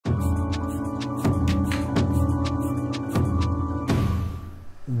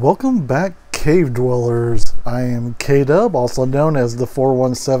Welcome back, Cave Dwellers. I am K-Dub, also known as the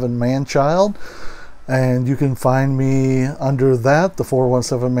 417manchild, and you can find me under that, the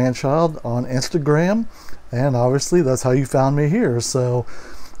 417manchild, on Instagram, and obviously that's how you found me here. So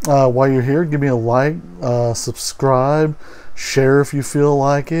while you're here, give me a like, subscribe, share if you feel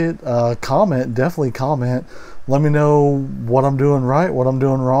like it, comment, definitely comment. Let me know what I'm doing right, what I'm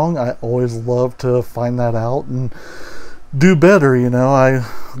doing wrong. I always love to find that out and do better. You know, I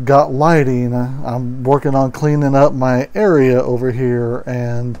got lighting. I'm working on cleaning up my area over here,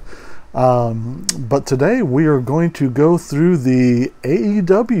 and but today we are going to go through the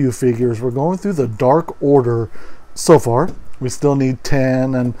AEW figures. We're going through the Dark Order so far. We still need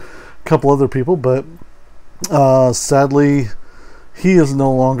 10 and a couple other people, but sadly he is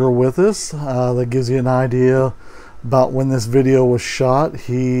no longer with us. That gives you an idea about when this video was shot.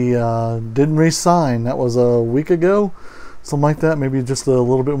 He didn't re-sign. That was a week ago, something like that, maybe just a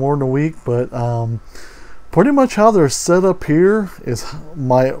little bit more than a week. But pretty much how they're set up here is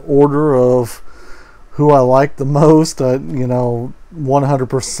my order of who I like the most. You know,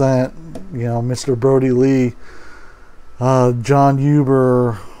 100%, you know, Mr. Brody Lee, John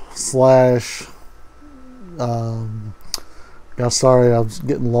Huber slash sorry, I was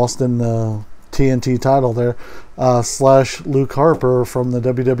getting lost in the TNT title there, slash Luke Harper from the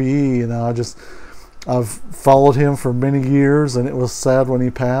WWE. You know, I've followed him for many years, and it was sad when he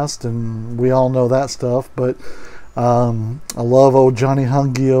passed, and we all know that stuff. But I love old Johnny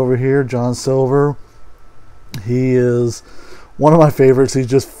Hungy over here, John Silver. He is one of my favorites. He's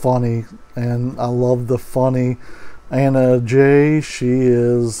just funny, and I love the funny. Anna Jay, she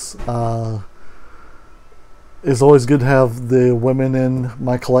is it's always good to have the women in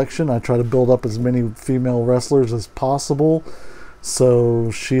my collection. I try to build up as many female wrestlers as possible. So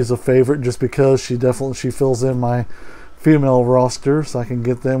she's a favorite just because she fills in my female roster, so I can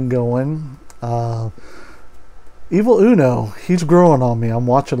get them going. Evil Uno, he's growing on me. I'm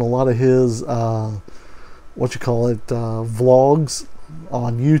watching a lot of his vlogs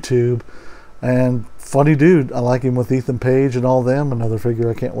on YouTube, and funny dude. I like him with Ethan Page and all them. Another figure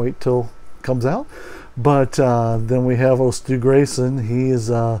I can't wait till it comes out. But then we have Stu Grayson. He is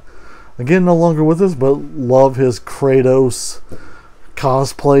again no longer with us, but love his Kratos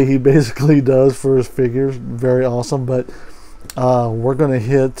cosplay he basically does for his figures. Very awesome. But we're going to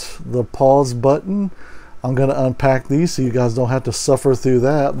hit the pause button. I'm going to unpack these so you guys don't have to suffer through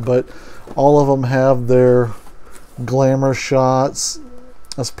that. But all of them have their glamour shots.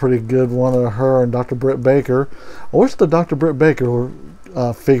 That's a pretty good one of her and Dr. Britt Baker. I wish the Dr. Britt Baker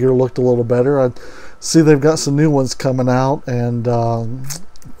figure looked a little better. I see they've got some new ones coming out, and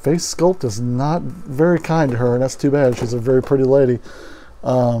face sculpt is not very kind to her, and that's too bad. She's a very pretty lady.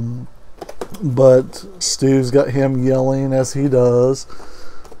 But Stu's got him yelling as he does,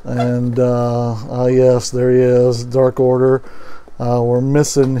 and yes, there he is, Dark Order. We're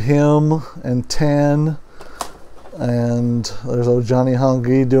missing him and 10, and there's old Johnny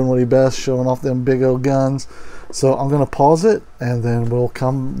Hungy doing what he best, showing off them big old guns. So I'm going to pause it, and then we'll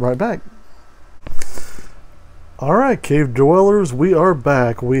come right back. Alright, Cave Dwellers, we are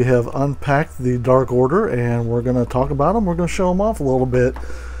back. We have unpacked the Dark Order, and we're going to talk about them. We're going to show them off a little bit.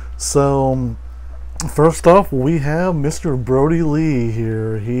 So, first off, we have Mr. Brody Lee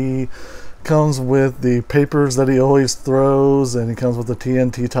here. He comes with the papers that he always throws, and he comes with the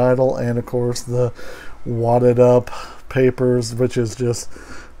TNT title, and of course the wadded up papers, which is just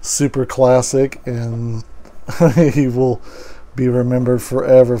super classic, and he will be remembered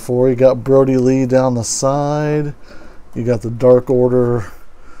forever for. You got Brody Lee down the side. You got the Dark Order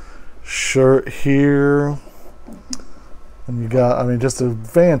shirt here. And you got, I mean, just a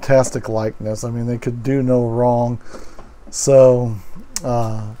fantastic likeness. I mean, they could do no wrong. So,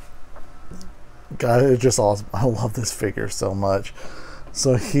 God, it's just awesome. I love this figure so much.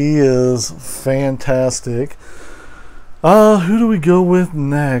 So he is fantastic. Who do we go with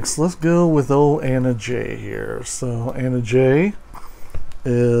next? Let's go with old Anna Jay here. So Anna Jay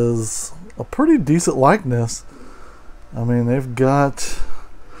is a pretty decent likeness. I mean, they've got,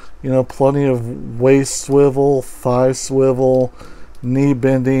 you know, plenty of waist swivel, thigh swivel, knee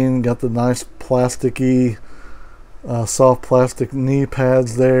bending. Got the nice plasticky, soft plastic knee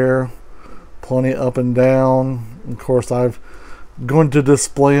pads there. Plenty up and down. Of course, I'm going to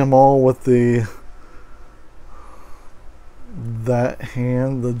display them all with that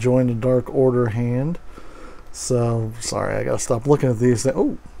hand, the Join the Dark Order hand. So sorry, I gotta stop looking at these things.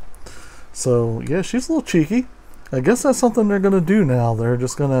 Oh, so yeah, she's a little cheeky. I guess that's something they're gonna do now. They're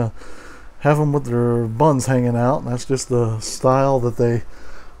just gonna have them with their buns hanging out, and that's just the style that they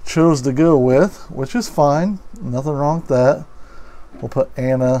chose to go with, which is fine. Nothing wrong with that. We'll put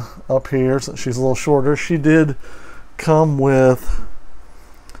Anna up here since she's a little shorter. She did come with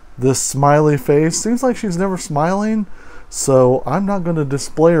this smiley face. Seems like she's never smiling, so I'm not going to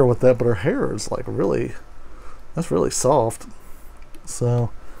display her with that, but her hair is like really, that's really soft.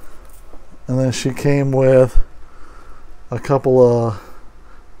 So, and then she came with a couple of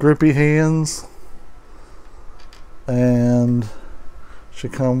grippy hands, and she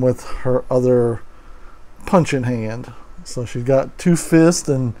come with her other punching hand. So she's got 2 fists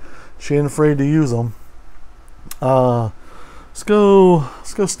and she ain't afraid to use them. Let's go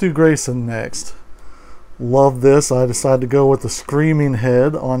Stu Grayson next. Love this. I decided to go with the screaming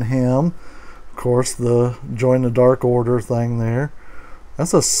head on him. Of course, the join the Dark Order thing there.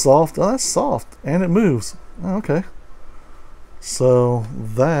 That's a soft, oh, that's soft, and it moves. Oh, okay. So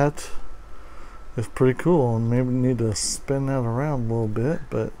that is pretty cool, and maybe need to spin that around a little bit,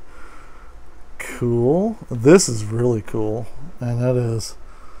 but cool. This is really cool, and that's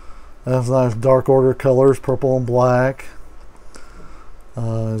nice Dark Order colors, purple and black.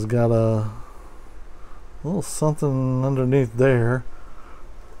 It's got a little something underneath there,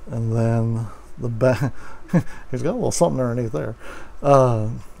 and then the back. He's got a little something underneath there.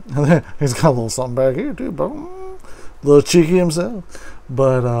 And then he's got a little something back here too, but a little cheeky himself.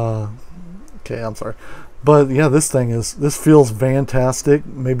 But okay, I'm sorry. But yeah, this feels fantastic.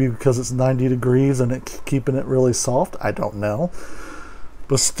 Maybe because it's 90 degrees and it's keeping it really soft. I don't know.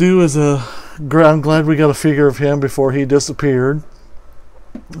 But Stu is I'm glad we got a figure of him before he disappeared.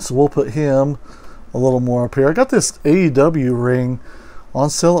 So we'll put him a little more up here. I got this AEW ring on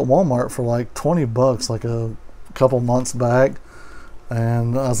sale at Walmart for like 20 bucks like a couple months back.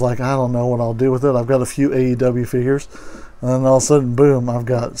 And I was like, I don't know what I'll do with it. I've got a few AEW figures. And then all of a sudden, boom, I've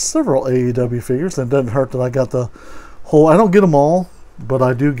got several AEW figures. And it doesn't hurt that I got the whole... I don't get them all, but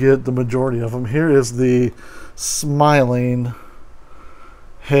I do get the majority of them. Here is the smiling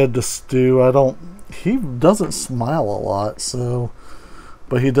head to Stu. He doesn't smile a lot, so...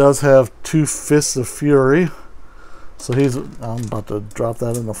 But he does have 2 fists of fury. So I'm about to drop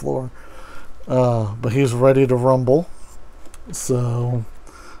that in the floor. But he's ready to rumble. So,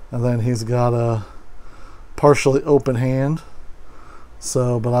 and then he's got a partially open hand.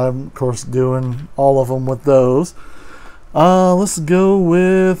 So, but I'm of course doing all of them with those. Let's go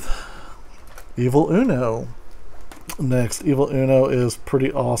with Evil Uno next. Evil Uno is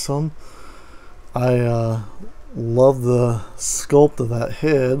pretty awesome. I love the sculpt of that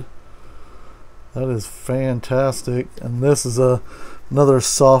head. That is fantastic. And this is another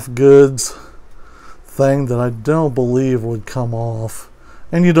soft goods thing that I don't believe would come off.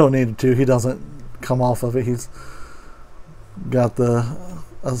 And you don't need it to. He doesn't come off of it. He's got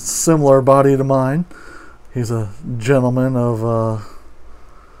a similar body to mine. He's a gentleman of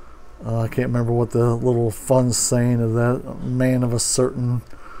I can't remember what the little fun saying of that, man of a certain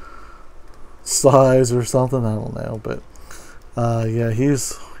size or something. I don't know, but yeah,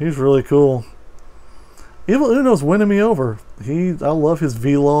 he's really cool. Evil Uno's winning me over. I love his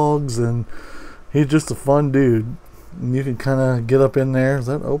vlogs, and he's just a fun dude. And you can kind of get up in there. Is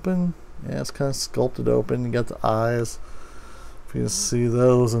that open? Yeah, it's kind of sculpted open. You got the eyes. If you can see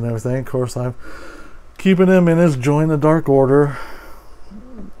those and everything. Of course, I'm keeping him in his Join the Dark Order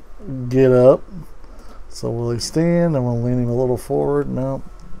get up. So will he stand? I'm going to lean him a little forward. No.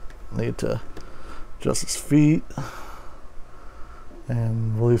 Need to adjust his feet.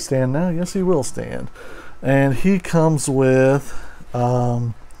 And will he stand now? Yes, he will stand. And he comes with,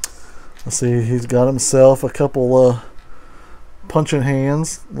 let's see, he's got himself a couple of punching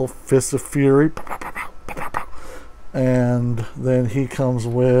hands, little fists of fury. And then he comes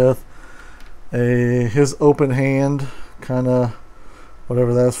with his open hand, kind of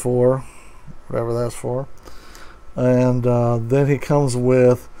whatever that's for. And then he comes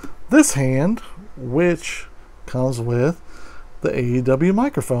with this hand, which comes with the AEW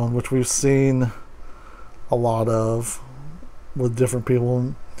microphone, which we've seen a lot of with different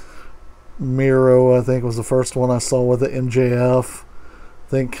people. Miro, I think, was the first one I saw with it. MJF, I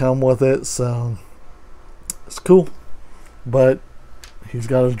think, come with it. So it's cool. But he's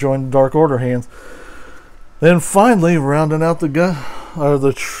got his Join the Dark Order hands. Then finally, rounding out the guy, or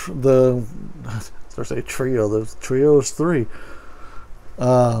the trio. The trio is 3.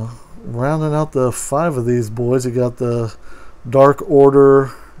 Rounding out the 5 of these boys, you got the Dark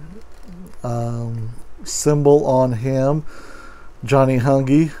Order symbol on him. Johnny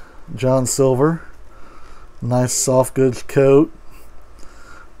Hungy, John Silver. Nice soft goods coat.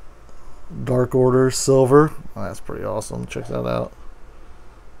 Dark Order silver. Oh, that's pretty awesome. Check that out.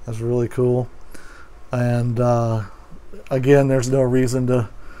 That's really cool. And again, there's no reason to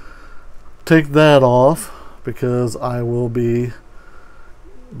take that off because I will be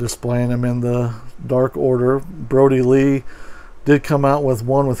displaying him in the Dark Order. Brody Lee did come out with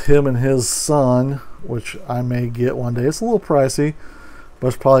one with him and his son, which I may get one day. It's a little pricey, but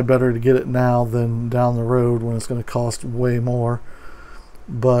it's probably better to get it now than down the road when it's going to cost way more.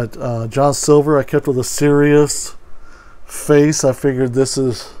 But John Silver, I kept with a serious face. I figured this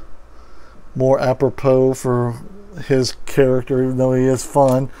is more apropos for his character, even though he is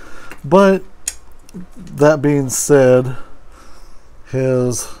fun. But that being said,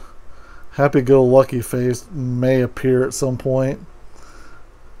 his happy-go-lucky face may appear at some point.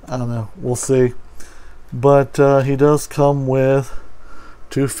 I don't know. We'll see. But he does come with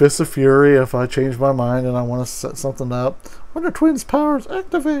 2 Fists of Fury if I change my mind and I want to set something up. Wonder Twins powers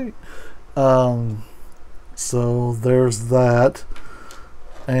activate. So there's that.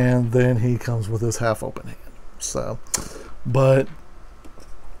 And then he comes with his half-open hand. So, but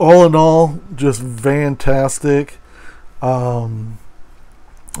all in all, just fantastic. Oh,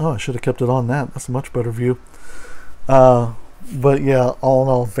 I should have kept it on that. That's a much better view. But yeah, all in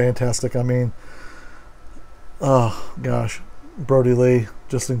all, fantastic. I mean, oh gosh, Brody Lee,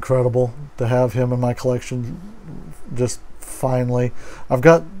 just incredible to have him in my collection. Just finally, I've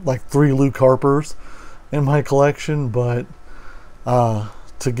got like 3 Luke Harpers in my collection, but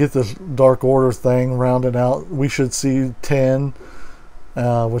to get this Dark Order thing rounded out, we should see 10,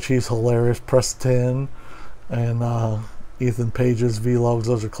 which he's hilarious. Press 10, and Ethan Page's vlogs,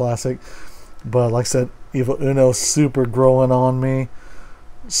 those are classic. But like I said, Evil Uno's super growing on me.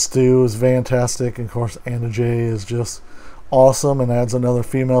 Stu is fantastic, and of course Anna Jay is just awesome and adds another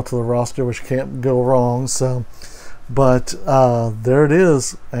female to the roster, which can't go wrong. So, but there it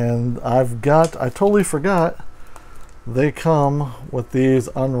is. And I totally forgot, they come with these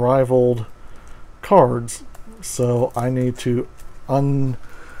unrivaled cards, so I need to unbox,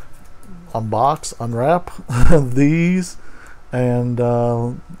 unwrap these, and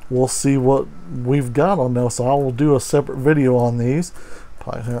we'll see what we've got on those. So I will do a separate video on these.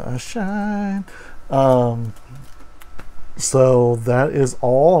 Probably shine. So that is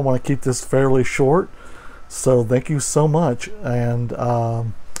all. I want to keep this fairly short, so thank you so much, and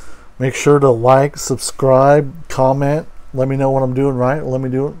make sure to like, subscribe, comment, let me know what I'm doing right, let me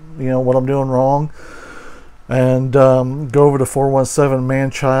do what I'm doing wrong. And go over to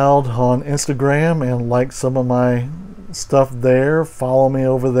 417manchild on Instagram and like some of my stuff there. Follow me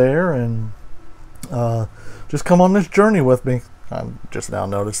over there, and just come on this journey with me. I just now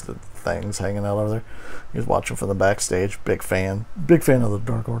noticed the things hanging out over there. He's watching from the backstage. Big fan of the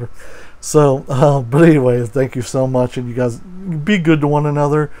Dark Order. So, but anyways, thank you so much, and you guys be good to one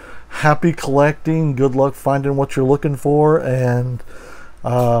another. Happy collecting. Good luck finding what you're looking for, and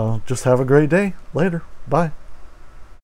just have a great day. Later. Bye.